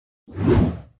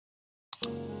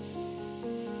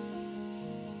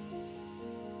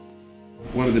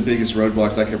One of the biggest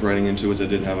roadblocks I kept running into was I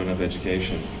didn't have enough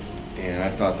education. And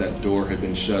I thought that door had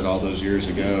been shut all those years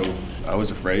ago. I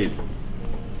was afraid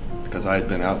because I had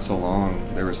been out so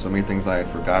long. There were so many things I had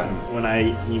forgotten. When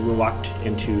I walked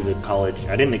into the college,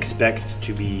 I didn't expect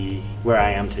to be where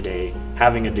I am today,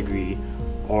 having a degree,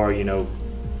 or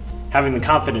having the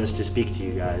confidence to speak to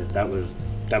you guys. That was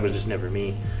just never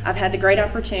me. I've had the great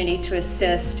opportunity to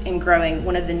assist in growing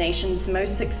one of the nation's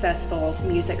most successful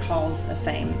music halls of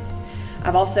fame.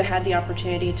 I've also had the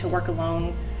opportunity to work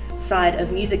alongside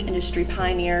of music industry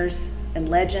pioneers and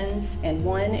legends, and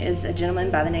one is a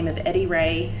gentleman by the name of Eddie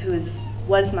Ray, who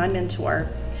was my mentor,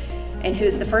 and who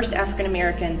is the first African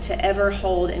American to ever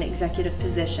hold an executive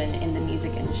position in the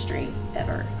music industry,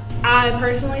 ever. I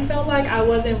personally felt like I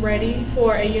wasn't ready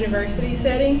for a university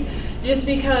setting just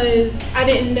because I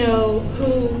didn't know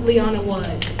who Leona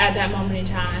was at that moment in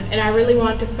time, and I really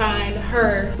wanted to find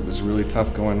her. It was really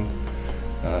tough going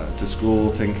to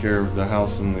school, taking care of the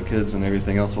house and the kids and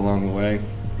everything else along the way,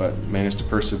 but managed to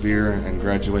persevere and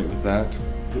graduate with that.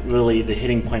 Really, the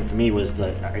hitting point for me was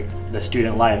the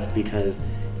student life, because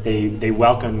they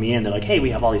welcomed me in. They're like, hey, we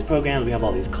have all these programs, we have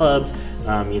all these clubs,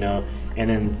 and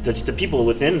then just the people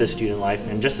within the student life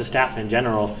and just the staff in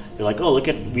general, they're like, oh,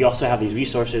 we also have these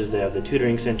resources. They have the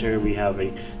tutoring center, we have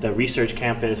the research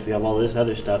campus, we have all this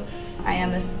other stuff. I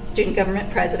am a student government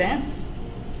president,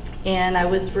 and I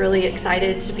was really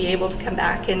excited to be able to come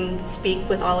back and speak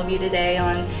with all of you today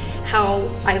on how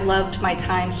I loved my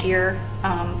time here,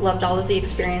 loved all of the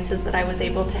experiences that I was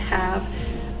able to have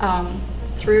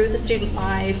through the student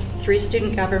life, through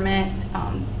student government,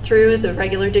 through the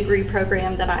regular degree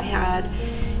program that I had,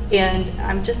 and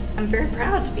I'm very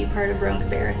proud to be part of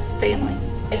Rowan-Cabarrus family.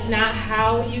 It's not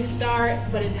how you start,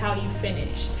 but it's how you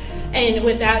finish. And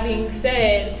with that being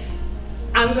said,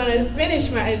 I'm going to finish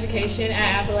my education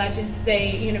at Appalachian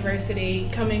State University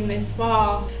coming this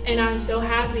fall, and I'm so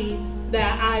happy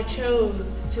that I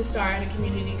chose to start at a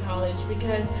community college,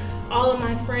 because all of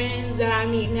my friends that I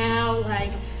meet now,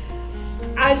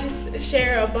 I just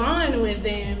share a bond with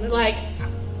them.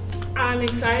 I'm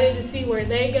excited to see where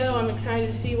they go, I'm excited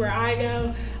to see where I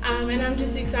go, and I'm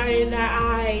just excited that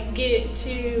I get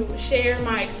to share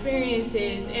my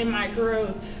experiences and my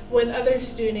growth with other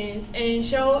students and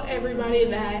show everybody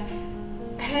that,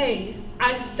 hey,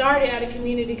 I started at a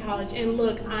community college, and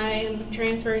look, I am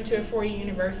transferring to a 4-year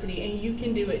university, and you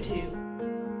can do it too.